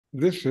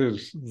This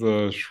is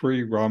the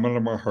Sri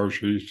Ramana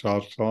Maharshi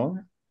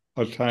satsang,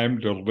 a time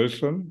to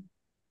listen,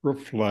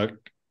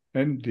 reflect,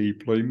 and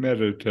deeply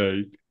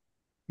meditate.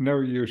 Know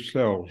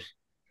yourselves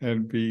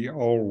and be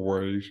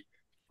always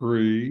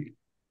free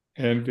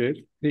and at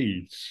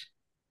peace.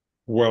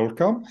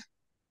 Welcome.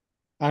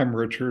 I'm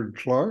Richard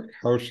Clarke,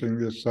 hosting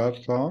this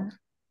satsang.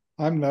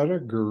 I'm not a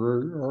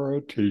guru or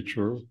a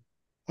teacher.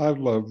 I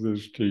love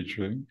this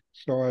teaching,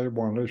 so I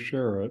want to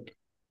share it.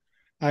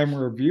 I'm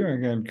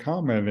reviewing and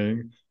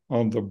commenting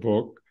on the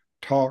book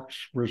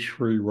Talks with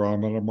Sri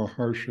Ramana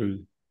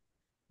Maharshi.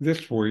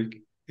 This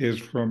week is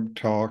from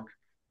Talk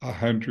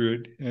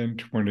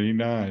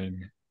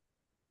 129.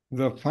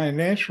 The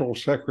financial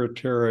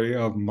secretary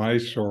of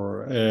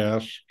Mysore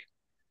asked,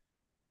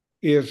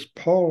 is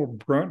Paul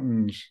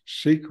Brunton's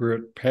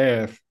secret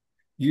path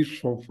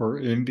useful for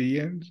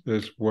Indians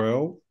as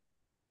well?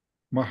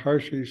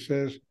 Maharshi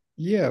says,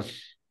 yes,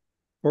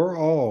 for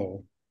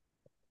all.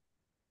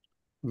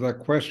 The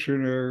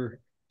questioner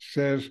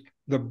says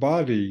the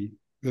body,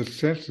 the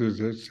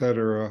senses,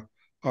 etc.,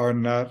 are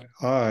not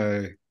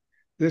I.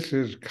 This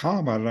is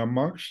common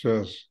amongst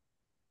us,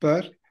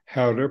 but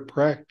how to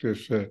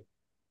practice it?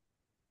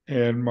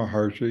 And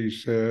Maharshi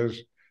says,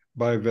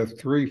 by the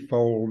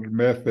threefold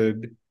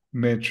method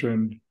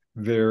mentioned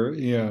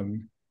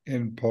therein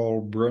in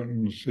Paul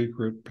Brunton's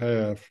Secret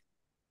Path.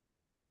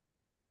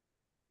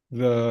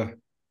 The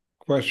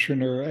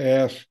questioner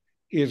asks,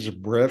 is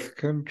breath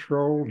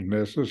control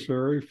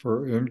necessary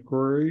for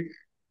inquiry?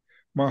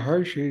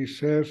 Maharshi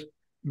says,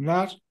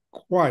 not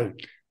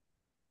quite,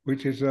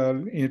 which is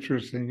an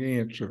interesting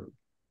answer.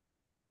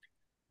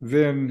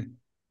 Then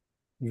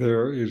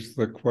there is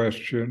the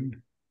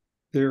question,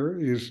 there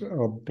is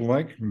a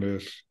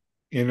blankness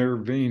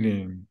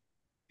intervening,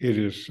 it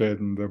is said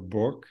in the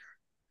book.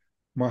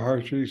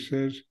 Maharshi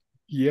says,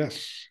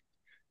 yes,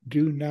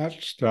 do not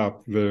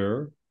stop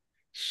there.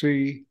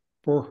 See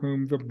for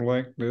whom the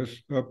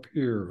blankness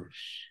appears.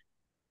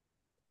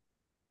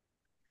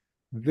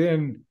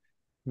 Then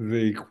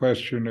the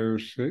questioner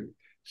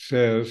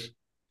says,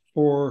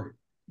 for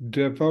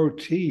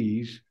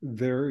devotees,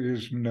 there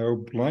is no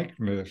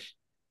blankness,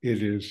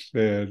 it is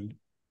said.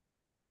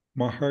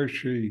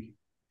 Maharshi,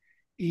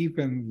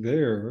 even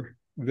there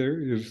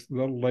is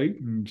the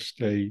latent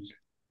state,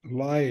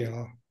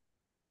 laya.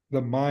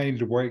 The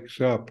mind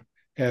wakes up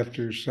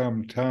after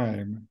some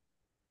time.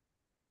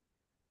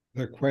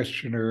 The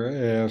questioner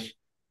asks,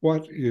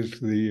 what is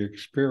the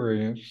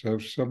experience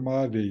of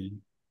samadhi?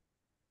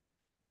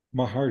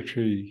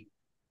 Maharshi,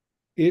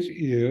 it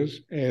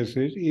is as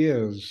it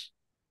is.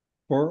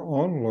 For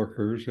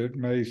onlookers, it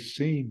may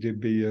seem to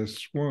be a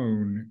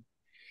swoon.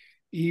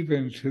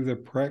 Even to the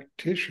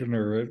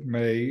practitioner, it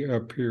may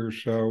appear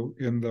so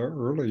in the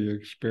early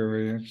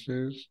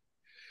experiences.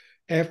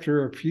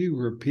 After a few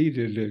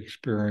repeated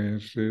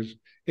experiences,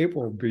 it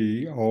will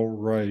be all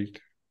right.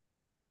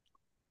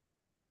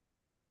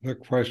 The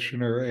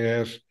questioner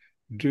asks,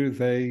 do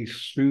they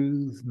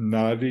soothe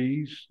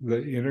nadis,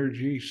 the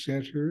energy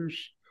centers,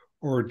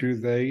 or do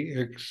they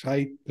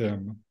excite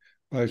them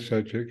by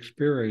such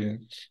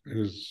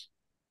experiences?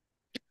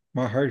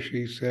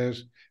 Maharshi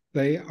says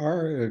they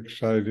are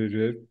excited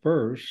at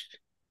first.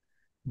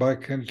 By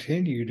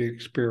continued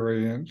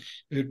experience,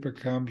 it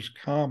becomes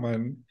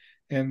common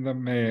and the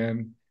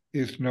man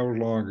is no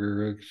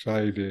longer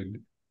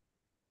excited.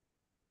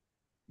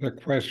 The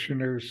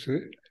questioner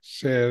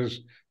says,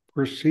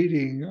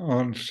 proceeding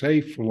on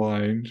safe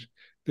lines,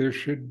 there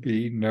should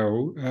be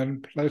no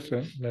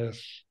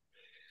unpleasantness.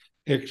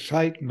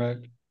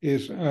 Excitement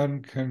is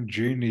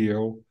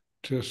uncongenial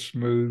to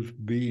smooth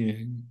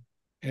being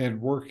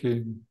and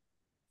working.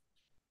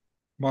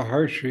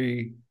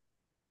 Maharshi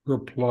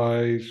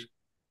replies,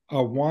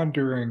 a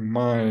wandering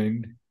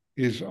mind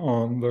is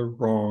on the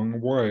wrong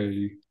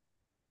way.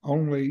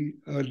 Only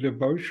a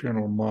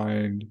devotional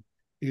mind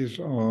is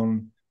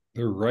on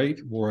the right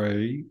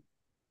way.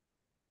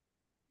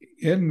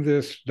 In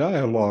this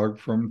dialogue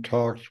from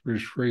Talks with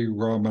Sri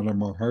Ramana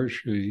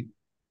Maharshi,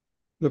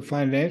 the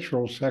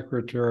financial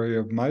secretary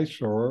of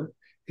Mysore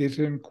is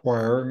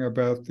inquiring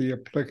about the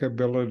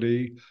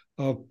applicability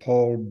of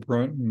Paul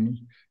Brunton's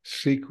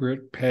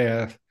secret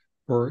path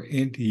for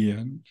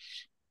Indians.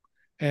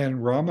 And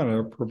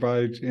Ramana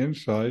provides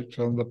insights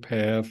on the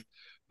path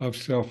of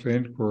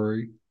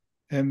self-inquiry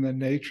and the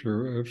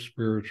nature of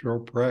spiritual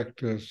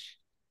practice.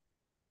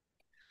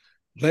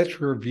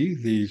 Let's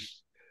review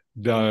these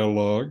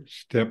dialogues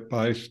step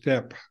by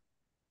step.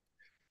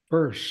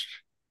 First,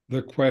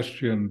 the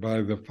question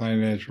by the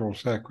financial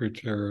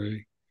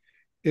secretary,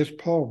 is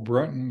Paul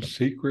Brunton's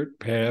secret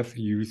path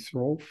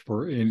useful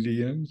for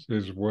Indians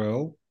as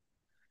well?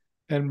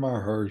 And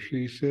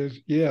Maharshi says,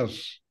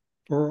 yes,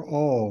 for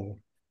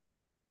all.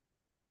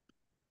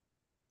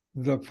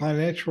 The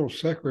financial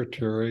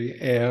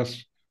secretary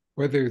asks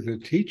whether the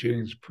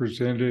teachings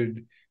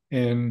presented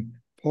in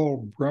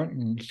Paul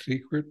Brunton's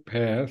secret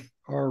path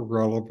are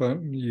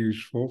relevant and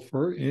useful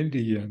for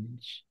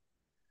Indians.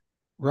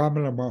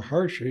 Ramana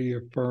Maharshi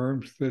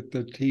affirms that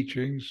the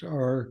teachings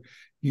are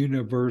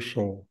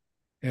universal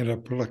and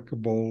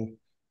applicable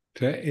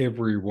to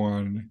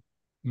everyone,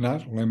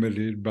 not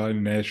limited by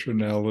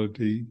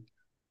nationality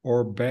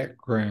or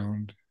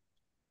background.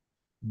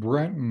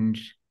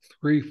 Brunton's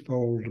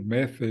threefold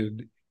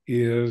method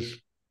is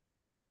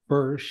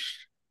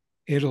first,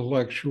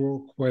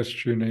 intellectual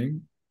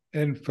questioning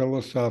and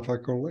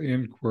philosophical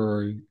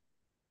inquiry,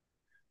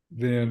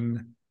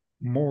 then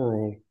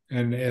moral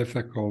and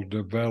ethical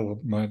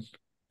development,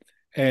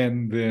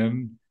 and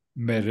then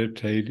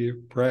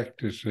meditative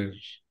practices.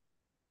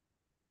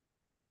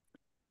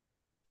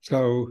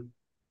 So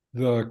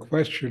the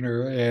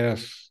questioner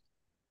asks,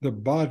 the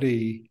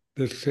body,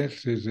 the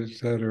senses,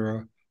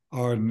 etc.,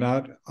 are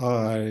not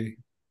I.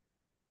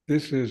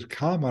 This is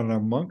common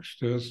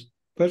amongst us,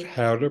 but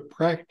how to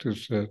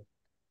practice it?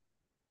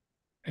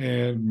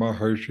 And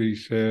Maharshi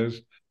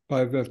says,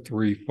 by the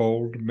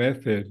threefold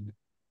method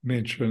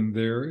mentioned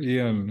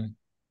therein.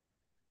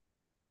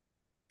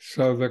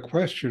 So the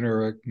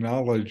questioner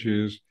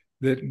acknowledges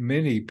that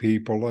many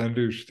people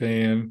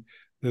understand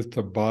that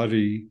the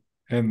body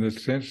and the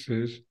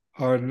senses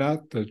are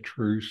not the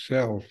true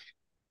self,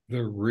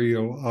 the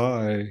real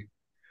I.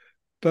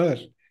 But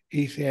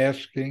he's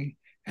asking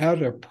how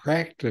to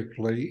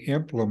practically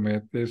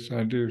implement this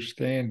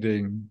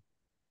understanding.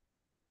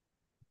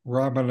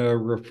 Ramana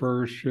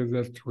refers to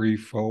the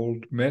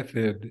threefold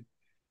method,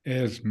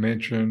 as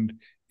mentioned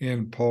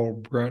in Paul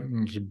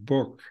Brunton's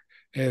book,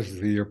 as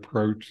the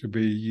approach to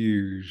be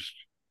used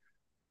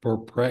for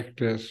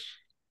practice,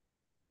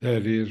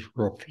 that is,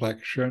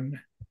 reflection,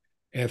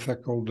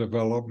 ethical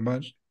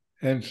development,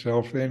 and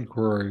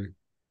self-inquiry.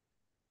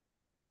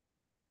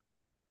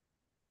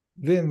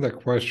 Then the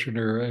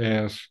questioner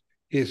asks,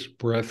 is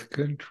breath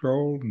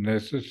control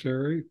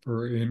necessary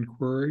for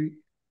inquiry?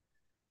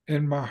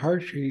 And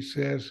Maharshi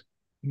says,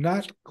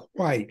 not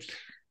quite.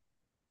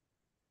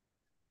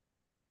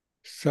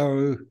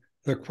 So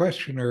the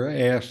questioner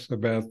asks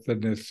about the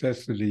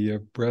necessity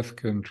of breath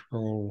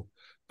control,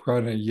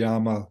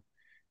 pranayama,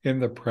 in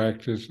the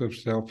practice of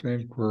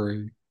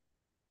self-inquiry.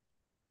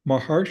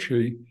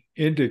 Maharshi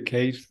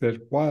indicates that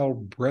while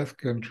breath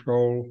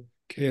control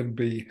can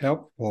be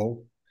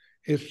helpful,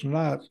 it's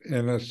not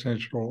an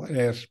essential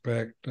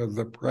aspect of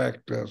the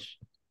practice.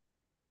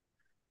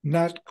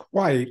 Not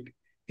quite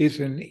is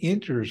an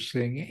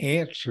interesting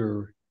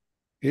answer.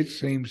 It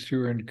seems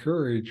to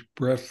encourage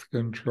breath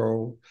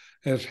control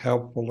as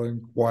helpful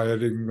in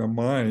quieting the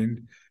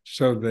mind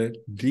so that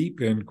deep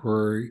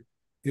inquiry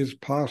is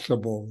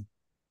possible.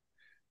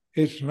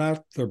 It's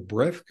not the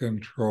breath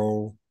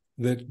control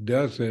that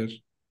does it,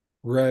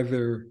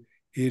 rather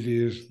it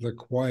is the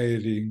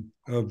quieting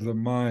of the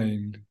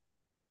mind.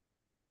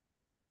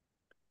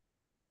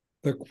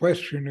 The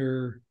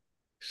questioner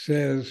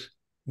says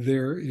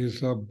there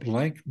is a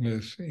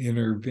blankness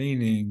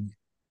intervening,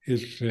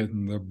 it's said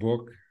in the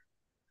book.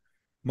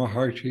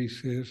 Maharshi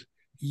says,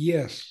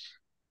 yes,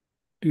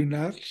 do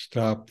not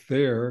stop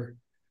there.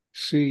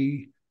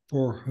 See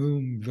for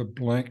whom the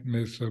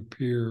blankness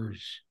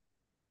appears.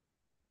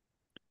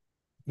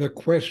 The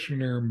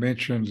questioner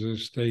mentions a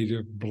state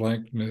of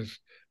blankness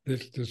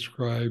that's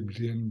described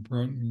in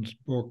Brunton's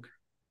book.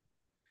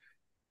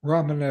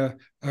 Ramana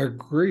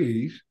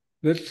agrees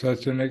that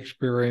such an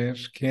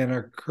experience can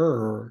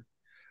occur,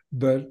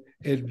 but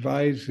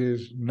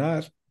advises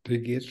not to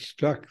get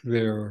stuck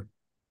there.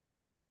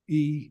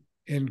 He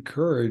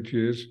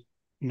encourages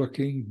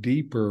looking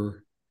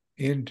deeper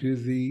into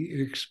the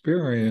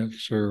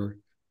experiencer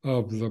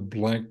of the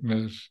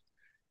blankness,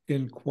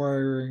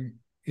 inquiring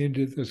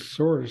into the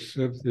source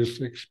of this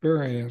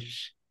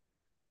experience.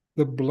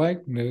 The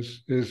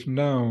blankness is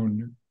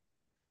known.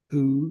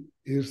 Who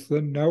is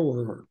the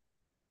knower?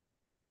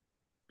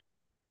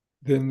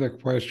 Then the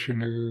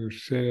questioner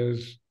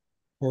says,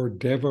 for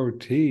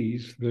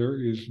devotees, there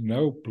is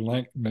no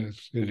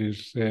blankness, it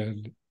is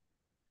said.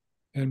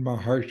 And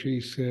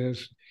Maharshi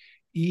says,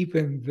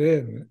 even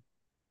then,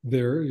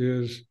 there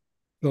is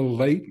the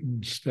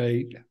latent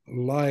state,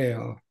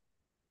 laya.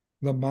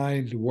 The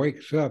mind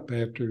wakes up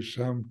after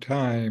some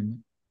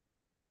time.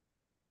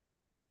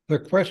 The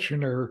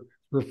questioner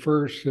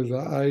refers to the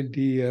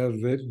idea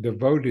that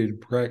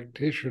devoted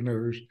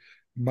practitioners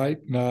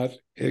might not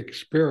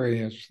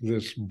experience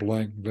this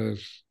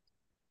blankness.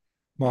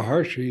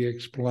 Maharshi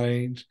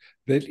explains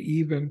that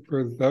even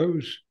for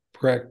those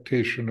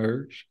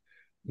practitioners,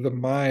 the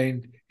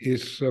mind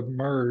is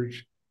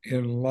submerged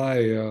in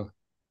laya,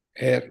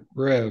 at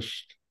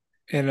rest,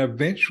 and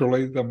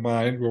eventually the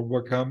mind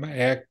will become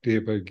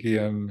active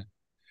again.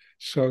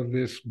 So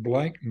this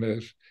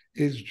blankness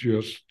is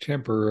just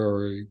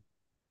temporary.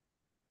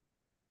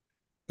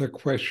 The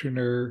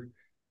questioner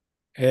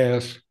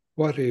asks,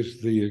 what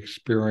is the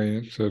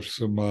experience of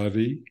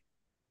Samadhi?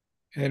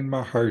 And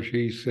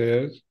Maharshi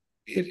says,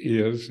 it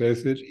is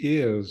as it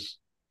is.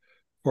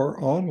 For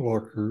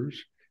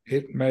onlookers,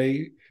 it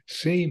may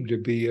seem to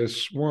be a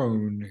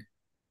swoon.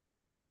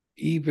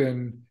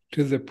 Even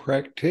to the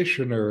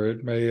practitioner,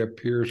 it may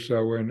appear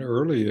so in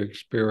early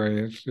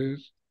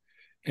experiences.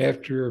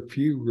 After a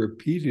few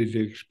repeated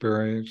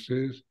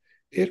experiences,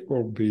 it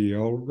will be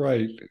all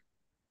right.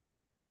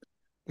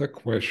 The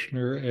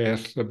questioner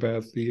asks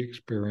about the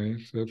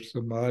experience of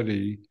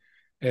Samadhi,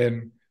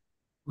 and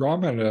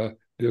Ramana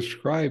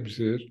describes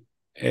it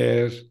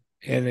as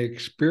an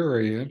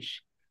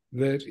experience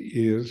that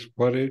is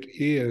what it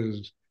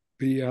is,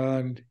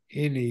 beyond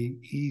any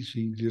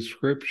easy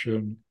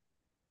description.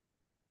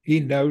 He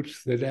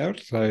notes that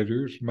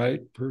outsiders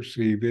might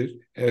perceive it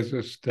as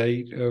a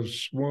state of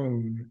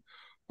swoon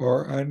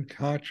or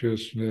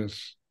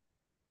unconsciousness,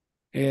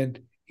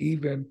 and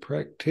even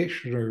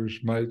practitioners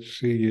might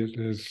see it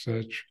as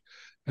such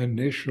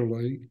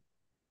initially,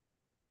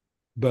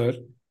 but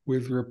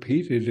with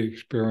repeated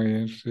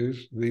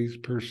experiences, these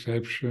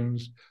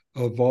perceptions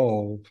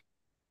evolve.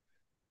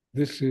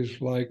 This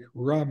is like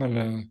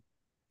Ramana,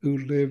 who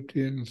lived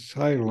in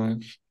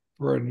silence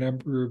for a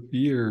number of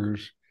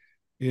years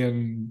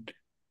in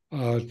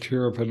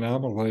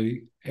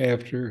Tiruvannamalai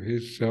after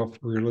his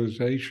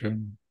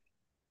self-realization.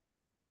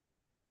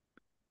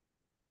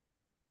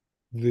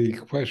 The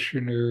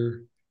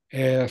questioner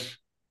asks,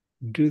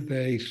 do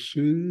they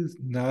soothe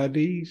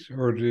nadis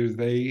or do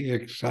they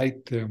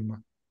excite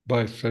them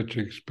by such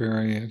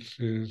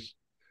experiences?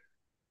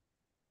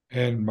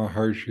 And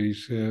Maharshi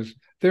says,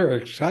 they're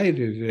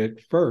excited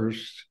at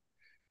first.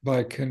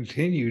 By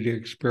continued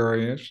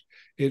experience,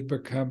 it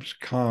becomes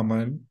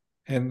common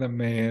and the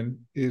man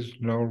is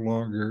no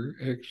longer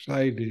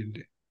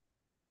excited.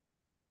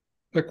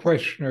 The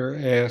questioner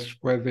asks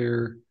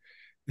whether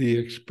the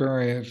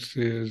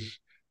experiences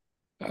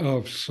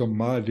of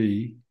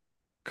samadhi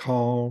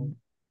calm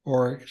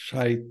or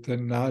excite the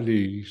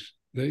nadis,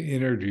 the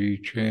energy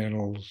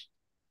channels.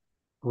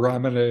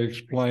 Ramana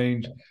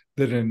explains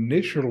that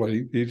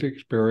initially these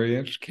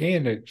experiences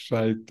can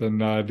excite the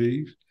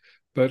nadis,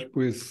 but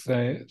with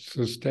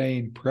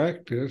sustained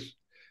practice,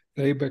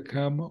 they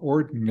become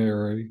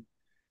ordinary,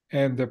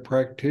 and the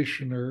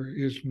practitioner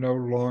is no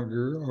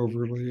longer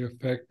overly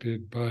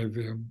affected by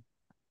them.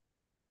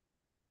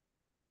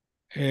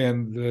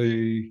 And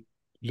the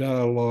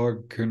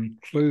dialogue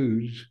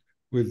concludes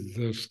with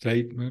the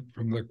statement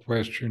from the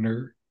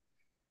questioner,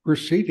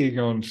 proceeding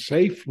on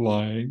safe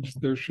lines,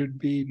 there should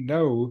be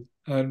no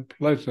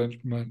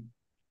unpleasantment.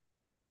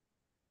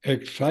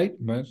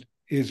 Excitement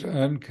is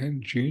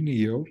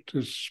uncongenial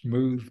to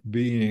smooth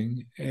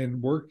being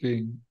and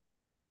working.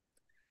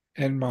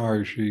 And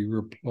Maharshi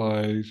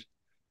replies,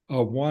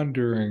 a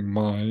wandering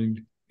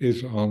mind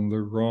is on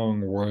the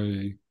wrong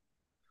way.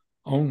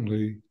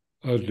 Only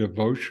a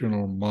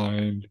devotional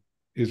mind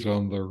is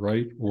on the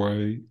right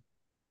way.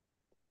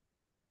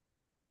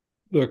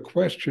 The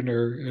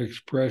questioner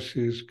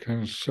expresses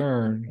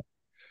concern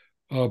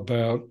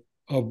about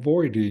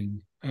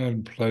avoiding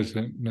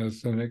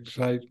unpleasantness and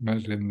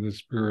excitement in the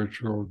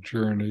spiritual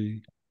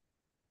journey.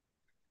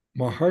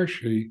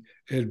 Maharshi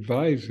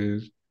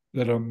advises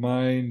that a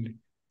mind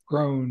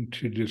prone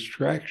to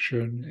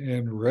distraction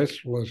and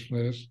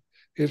restlessness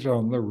is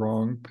on the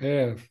wrong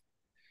path.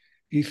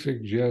 He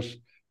suggests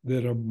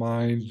that a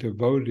mind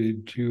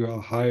devoted to a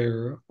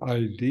higher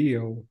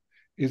ideal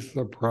is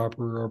the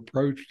proper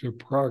approach to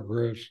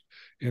progress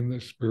in the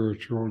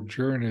spiritual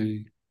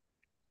journey.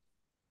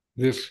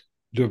 This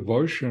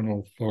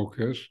devotional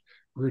focus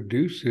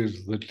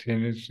reduces the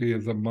tendency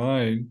of the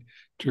mind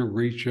to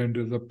reach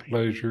into the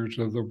pleasures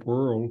of the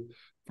world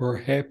for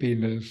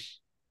happiness.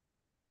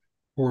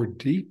 For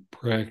deep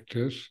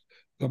practice,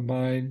 the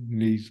mind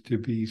needs to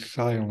be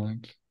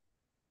silent.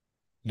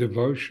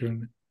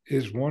 Devotion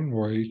is one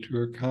way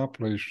to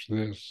accomplish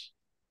this.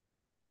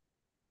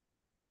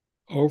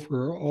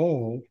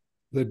 Overall,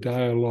 the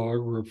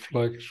dialogue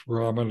reflects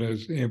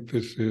Ramana's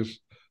emphasis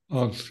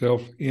on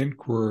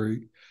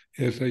self-inquiry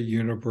as a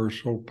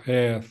universal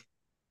path.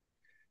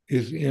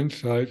 His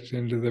insights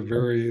into the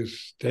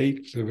various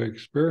states of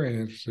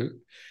experience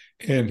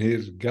and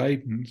his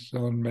guidance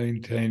on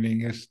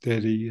maintaining a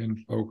steady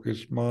and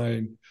focused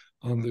mind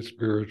on the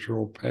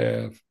spiritual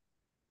path.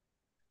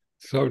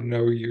 So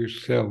know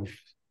yourself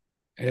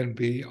and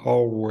be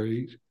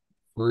always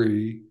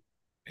free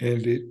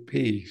and at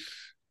peace.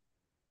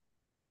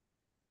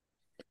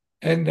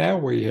 And now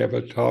we have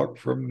a talk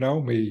from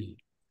Nome,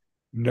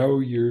 Know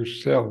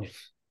Yourself.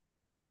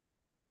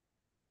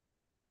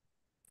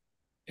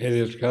 And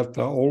it's got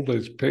the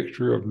oldest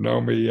picture of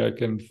Nome I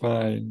can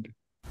find.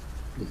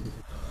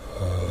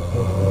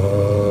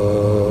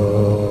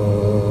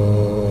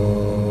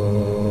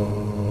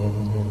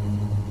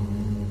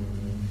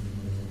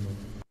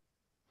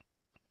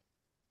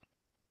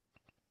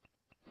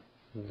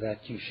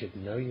 That you should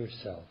know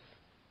yourself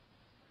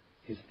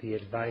is the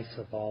advice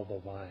of all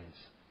the wise.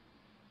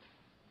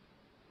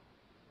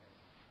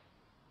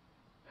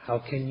 How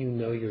can you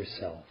know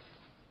yourself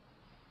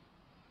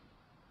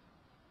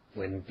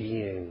when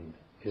being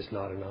is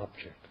not an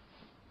object?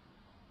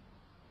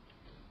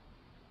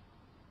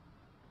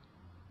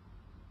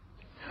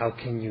 How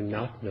can you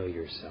not know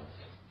yourself,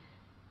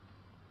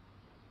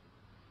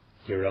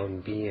 your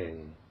own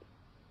being,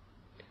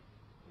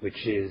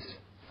 which is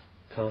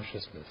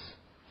consciousness,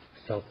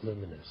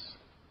 self-luminous?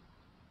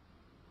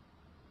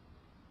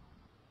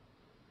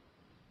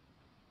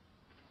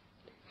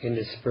 In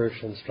his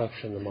spiritual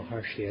instruction, the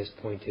Maharshi has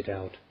pointed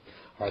out,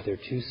 are there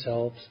two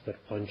selves, but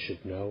one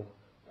should know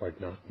or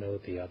not know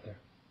the other?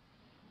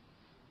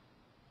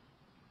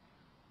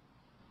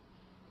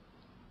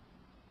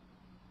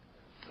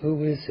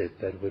 Who is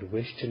it that would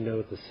wish to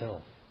know the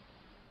self?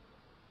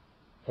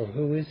 Or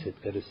who is it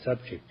that is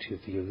subject to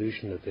the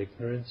illusion of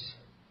ignorance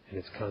and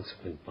its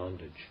consequent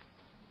bondage,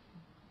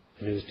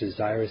 and who is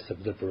desirous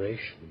of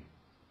liberation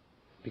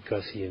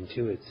because he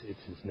intuits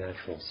it's his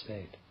natural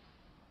state?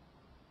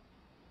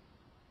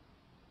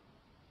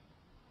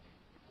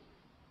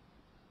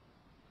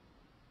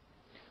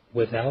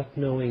 Without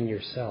knowing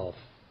yourself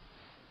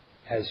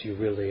as you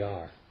really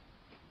are,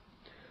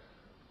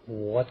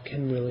 what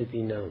can really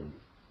be known?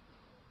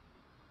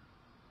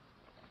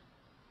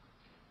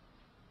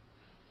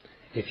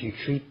 If you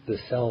treat the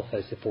self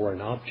as if it were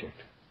an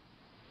object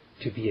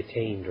to be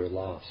attained or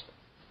lost,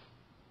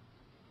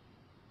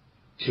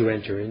 to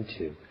enter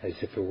into as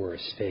if it were a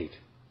state,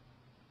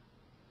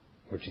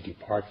 or to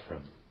depart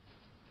from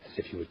as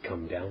if you would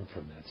come down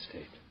from that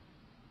state,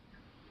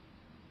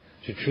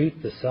 to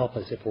treat the self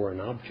as if it were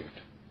an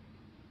object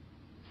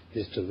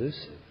is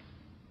delusive.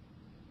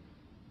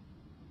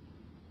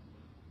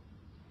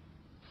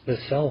 The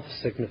self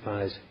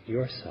signifies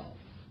yourself.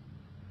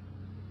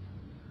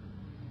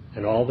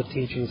 And all the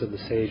teachings of the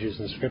sages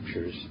and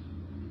scriptures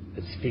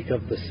that speak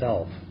of the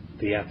self,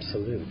 the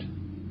absolute,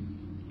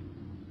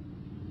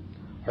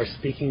 are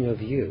speaking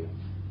of you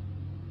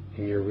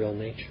in your real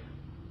nature.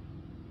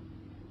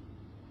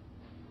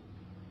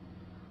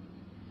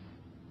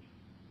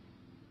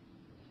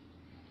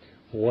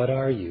 What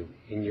are you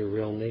in your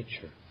real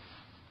nature?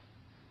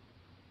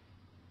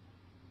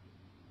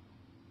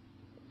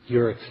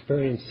 Your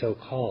experience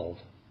so-called,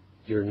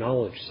 your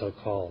knowledge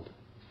so-called,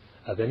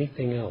 of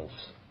anything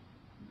else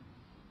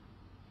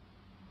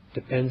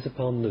depends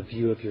upon the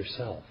view of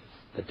yourself,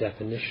 the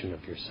definition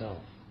of yourself.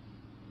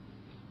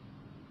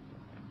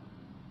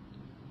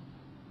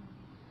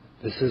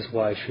 This is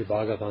why Sri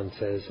Bhagavan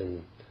says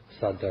in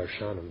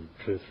Saddarshanam,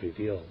 Truth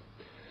Revealed,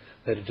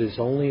 that it is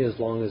only as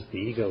long as the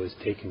ego is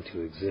taken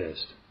to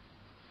exist,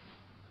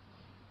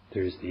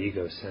 there is the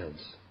ego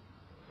sense,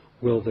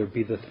 will there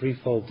be the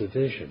threefold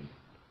division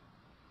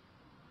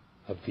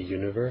of the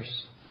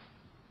universe,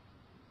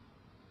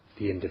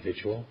 the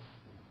individual,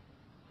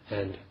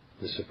 and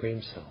the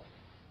Supreme Self,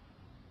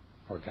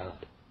 or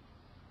God.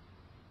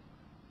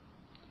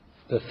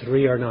 The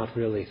three are not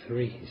really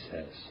three, he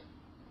says.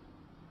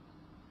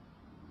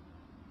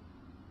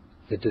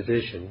 The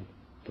division,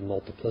 the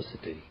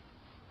multiplicity,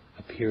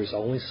 appears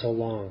only so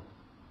long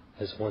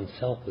as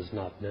oneself is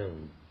not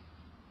known.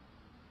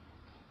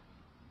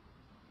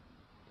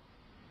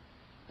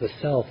 The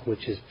self,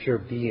 which is pure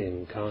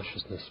being,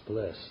 consciousness,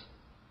 bliss,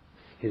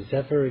 is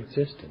ever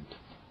existent.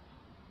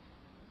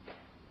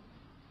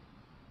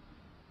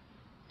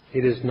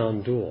 It is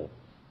non-dual,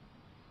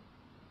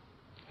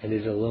 and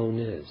it alone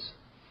is.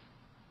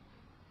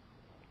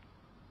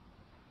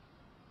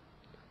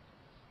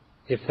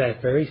 If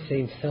that very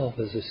same self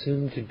is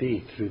assumed to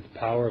be, through the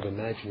power of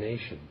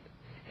imagination,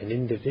 an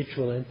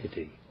individual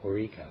entity or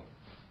ego,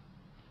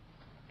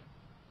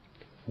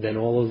 then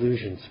all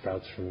illusion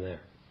sprouts from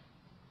there.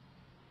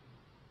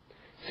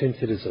 Since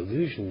it is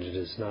illusion, it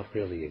is not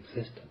really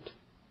existent,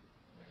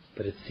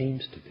 but it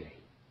seems to be.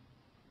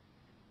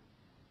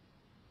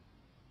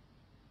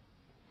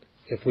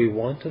 If we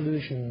want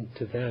illusion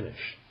to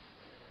vanish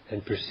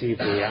and perceive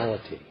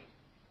reality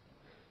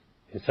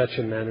in such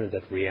a manner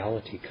that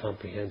reality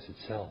comprehends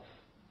itself,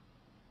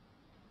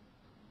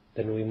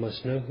 then we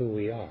must know who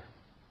we are.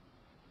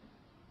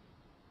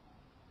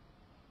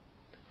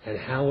 And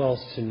how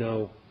else to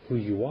know who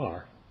you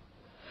are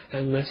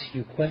unless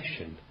you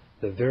question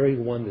the very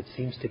one that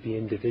seems to be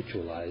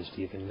individualized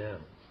even now?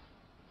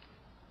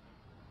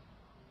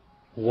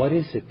 What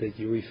is it that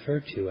you refer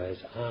to as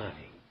I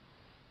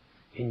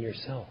in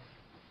yourself?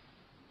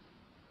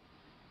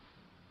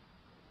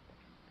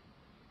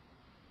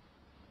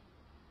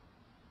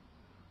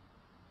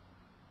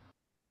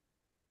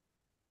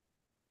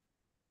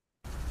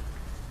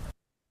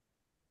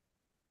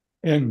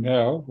 And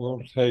now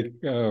we'll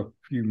take a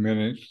few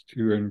minutes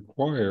to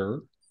inquire.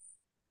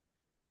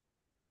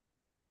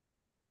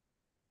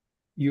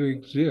 You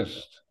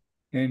exist,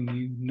 and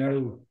you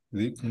know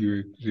that you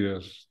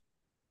exist.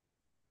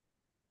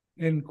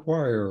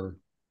 Inquire,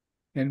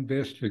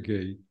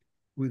 investigate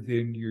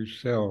within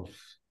yourself.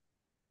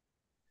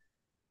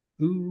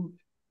 Who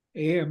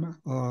am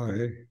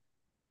I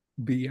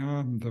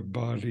beyond the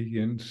body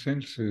and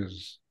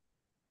senses?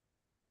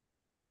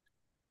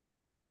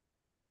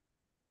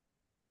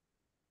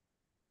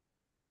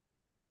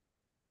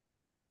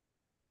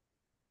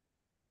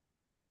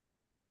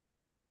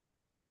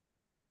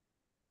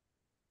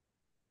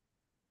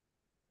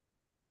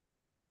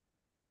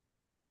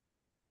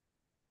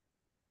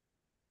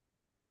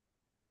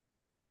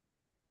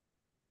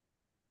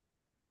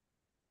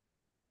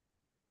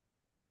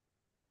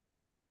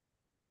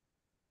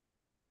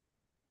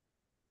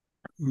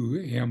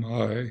 Who am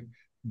I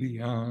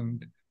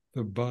beyond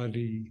the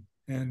body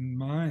and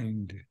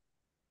mind?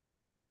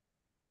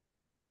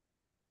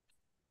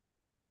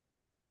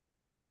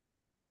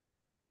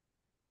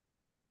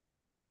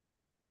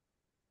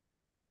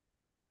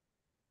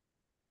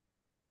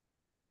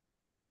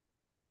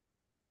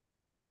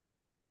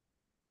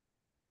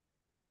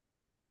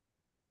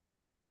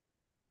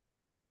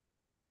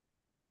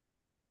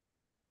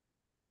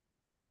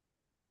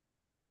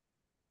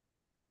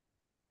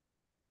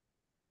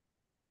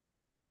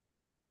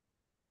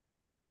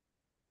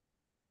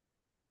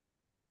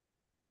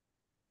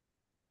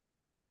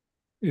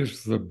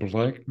 Is the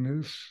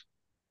blankness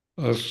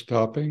a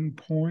stopping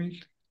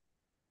point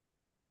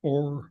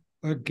or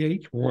a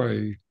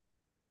gateway?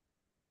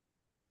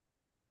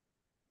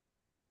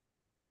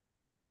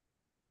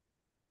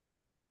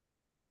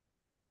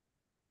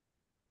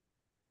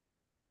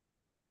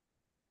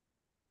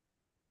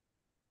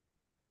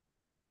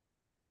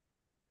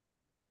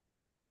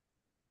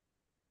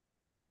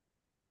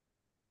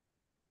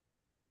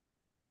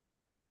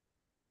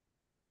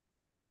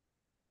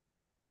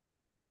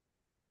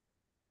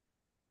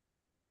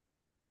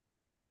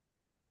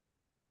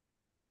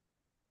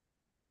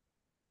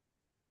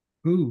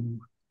 Who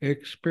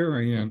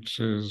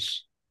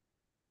experiences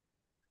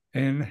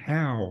and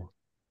how?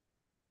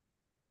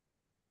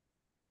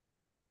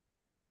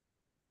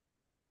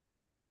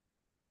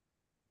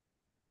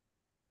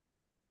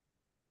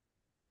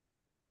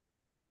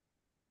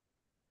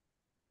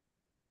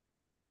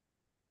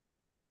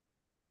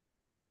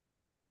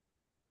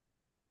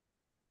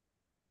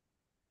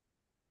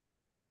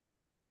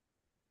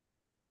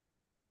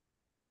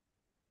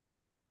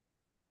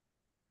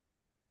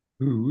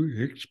 Who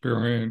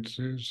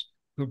experiences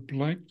the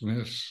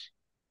blankness?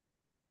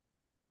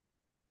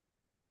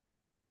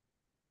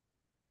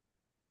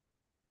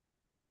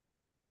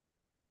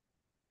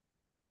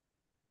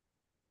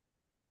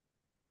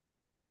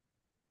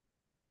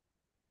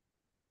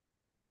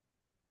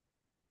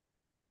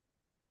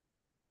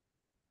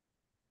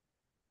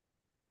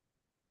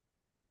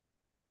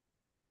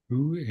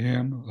 Who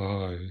am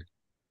I?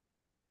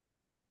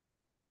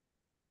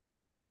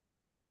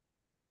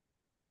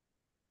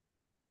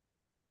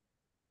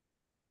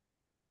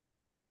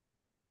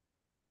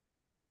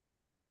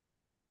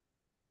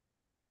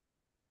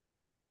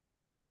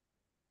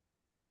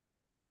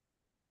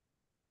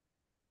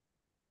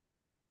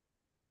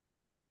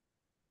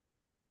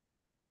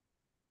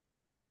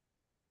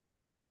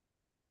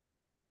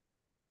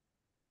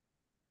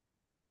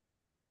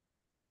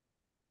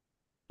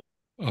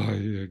 I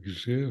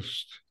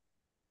exist.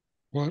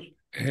 What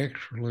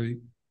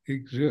actually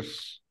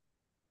exists?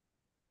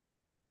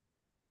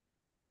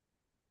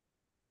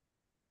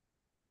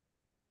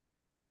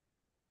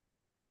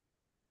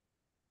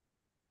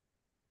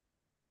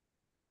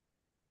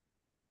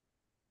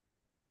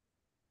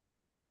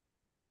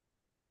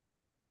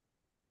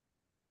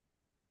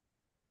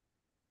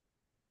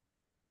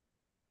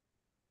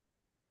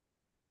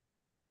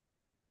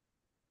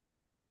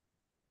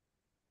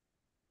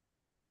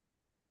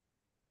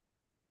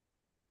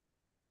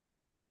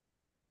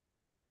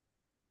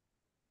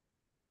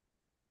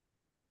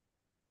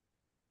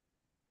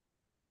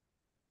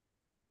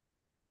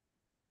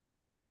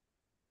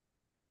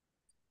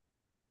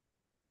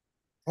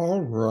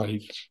 All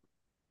right.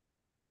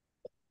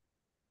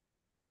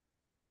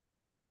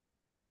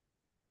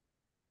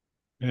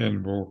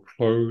 And we'll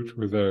close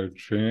with our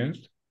chant.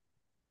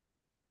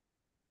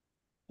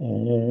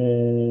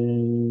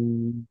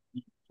 Om.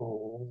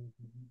 Om.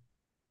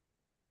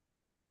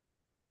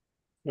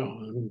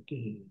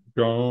 Shanti.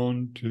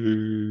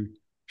 Shanti.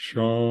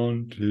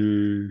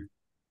 Shanti.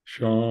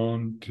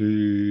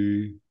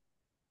 Shanti.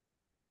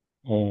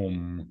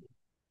 Om.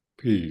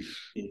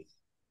 Peace.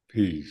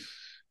 Peace.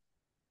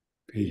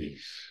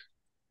 Peace.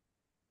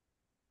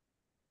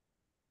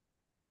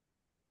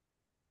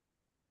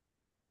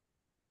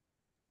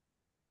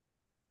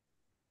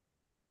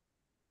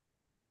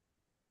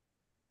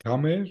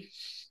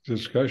 Comments?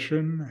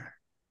 Discussion?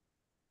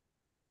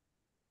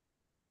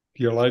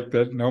 Do you like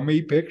that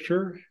Nome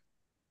picture?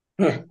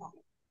 Yeah.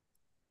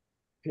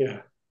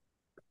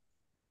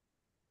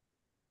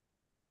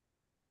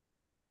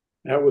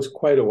 That was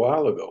quite a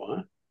while ago,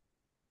 huh?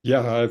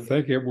 Yeah, I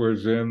think it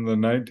was in the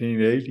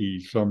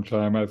 1980s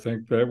sometime. I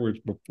think that was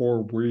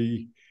before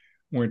we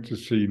went to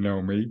see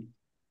Nome.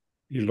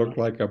 He looked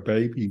like a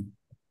baby.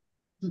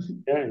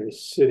 Yeah,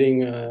 he's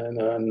sitting in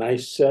a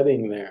nice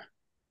setting there.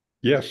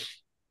 Yes.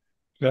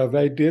 Now,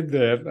 they did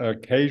that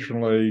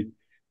occasionally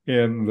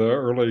in the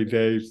early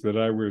days that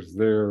I was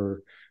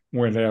there,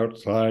 went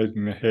outside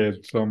and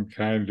had some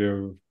kind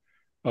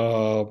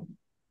of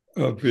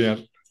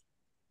event,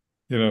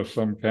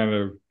 some kind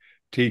of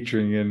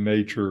teaching in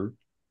nature.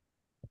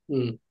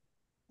 Mm.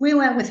 We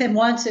went with him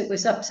once. It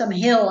was up some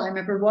hill. I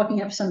remember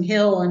walking up some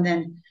hill and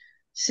then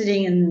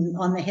sitting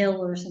on the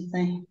hill or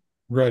something.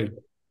 Right.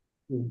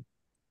 Mm.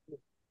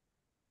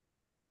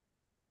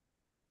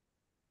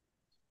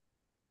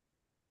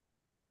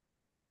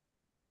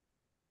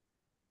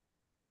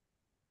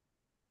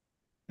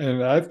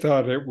 And I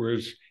thought it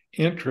was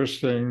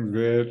interesting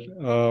that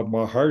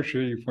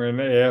Maharshi,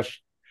 when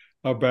asked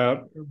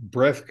about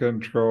breath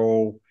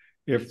control,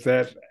 if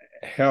that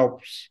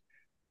helps,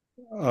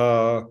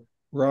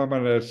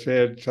 Ramana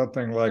said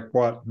something like,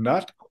 what?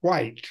 Not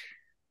quite.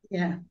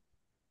 Yeah.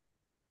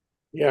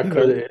 Yeah,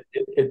 because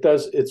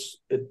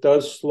it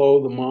does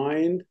slow the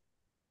mind,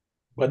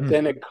 but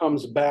then it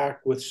comes back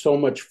with so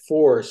much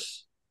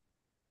force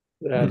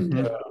that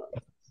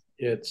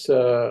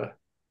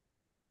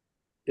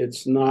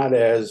it's not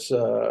as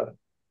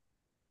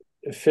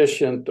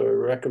efficient or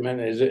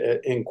recommended as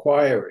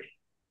inquiry.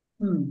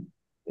 Mm.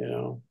 You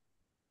know.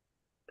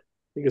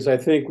 Because I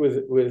think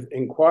with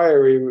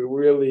inquiry, we're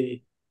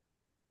really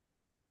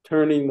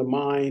turning the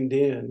mind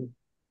in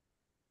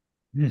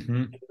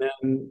and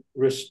then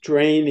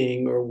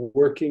restraining or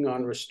working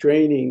on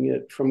restraining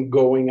it from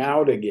going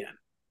out again.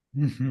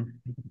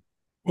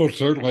 Well,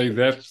 certainly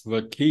that's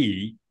the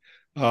key.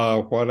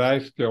 What I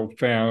still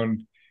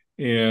found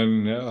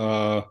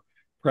in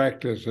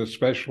practice,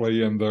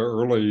 especially in the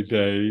early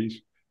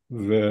days,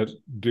 that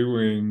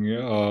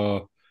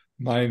doing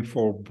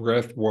mindful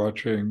breath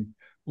watching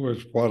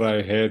was what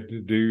I had to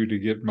do to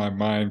get my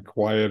mind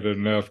quiet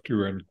enough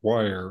to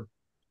inquire.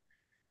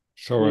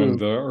 So in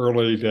the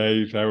early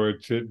days, I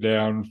would sit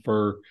down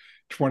for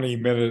 20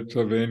 minutes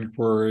of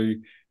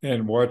inquiry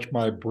and watch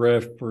my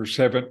breath for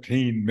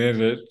 17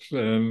 minutes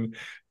and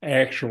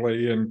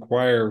actually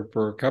inquire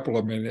for a couple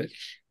of minutes.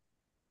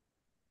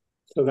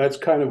 So that's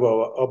kind of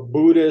a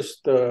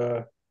Buddhist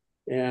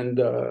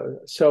and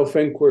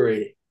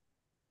self-inquiry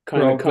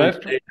kind of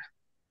combination.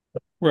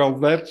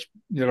 That's,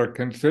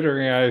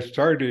 considering I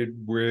started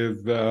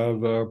with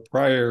the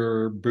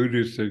prior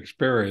Buddhist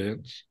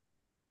experience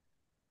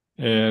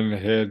and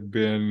had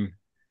been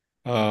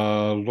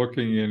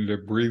looking into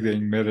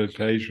breathing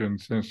meditation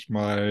since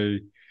my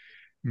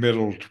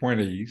middle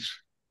 20s.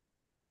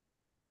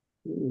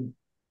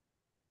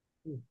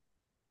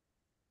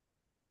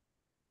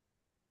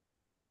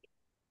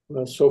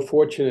 Well, so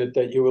fortunate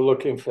that you were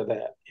looking for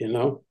that,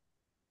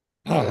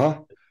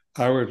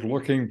 I was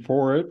looking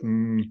for it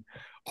in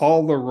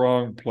all the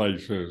wrong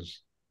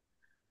places.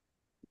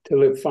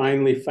 Till it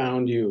finally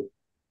found you.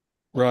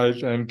 Right,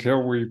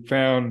 until we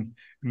found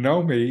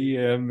Nome,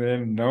 and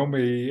then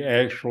Nome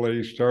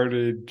actually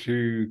started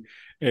to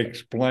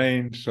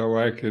explain so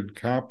I could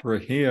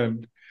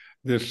comprehend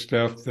this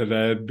stuff that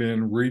I had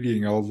been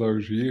reading all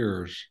those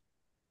years.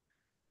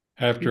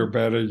 After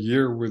about a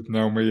year with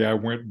Nome, I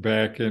went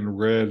back and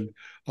read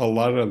a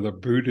lot of the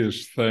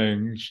Buddhist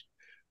things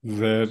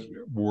that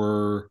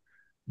were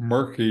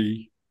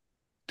murky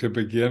to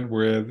begin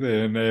with,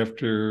 and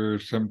after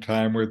some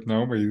time with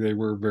Nome, they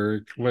were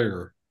very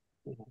clear.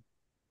 So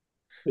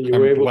you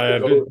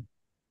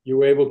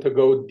were able to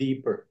go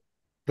deeper.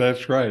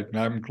 That's right. And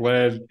I'm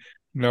glad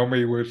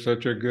Nome was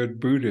such a good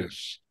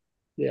Buddhist.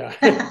 Yeah.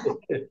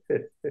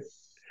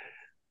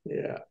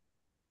 Yeah.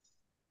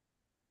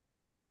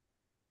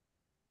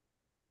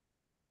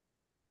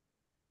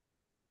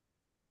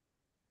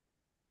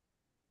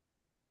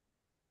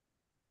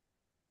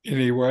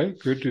 Anyway,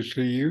 good to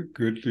see you.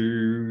 Good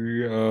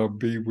to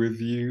be with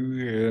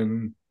you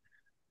and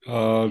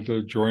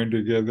to join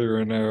together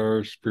in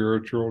our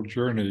spiritual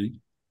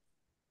journey.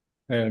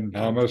 And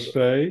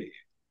namaste.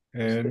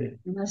 And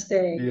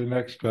Namaste. see you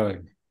next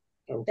time.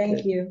 Okay.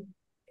 Thank you.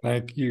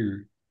 Thank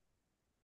you.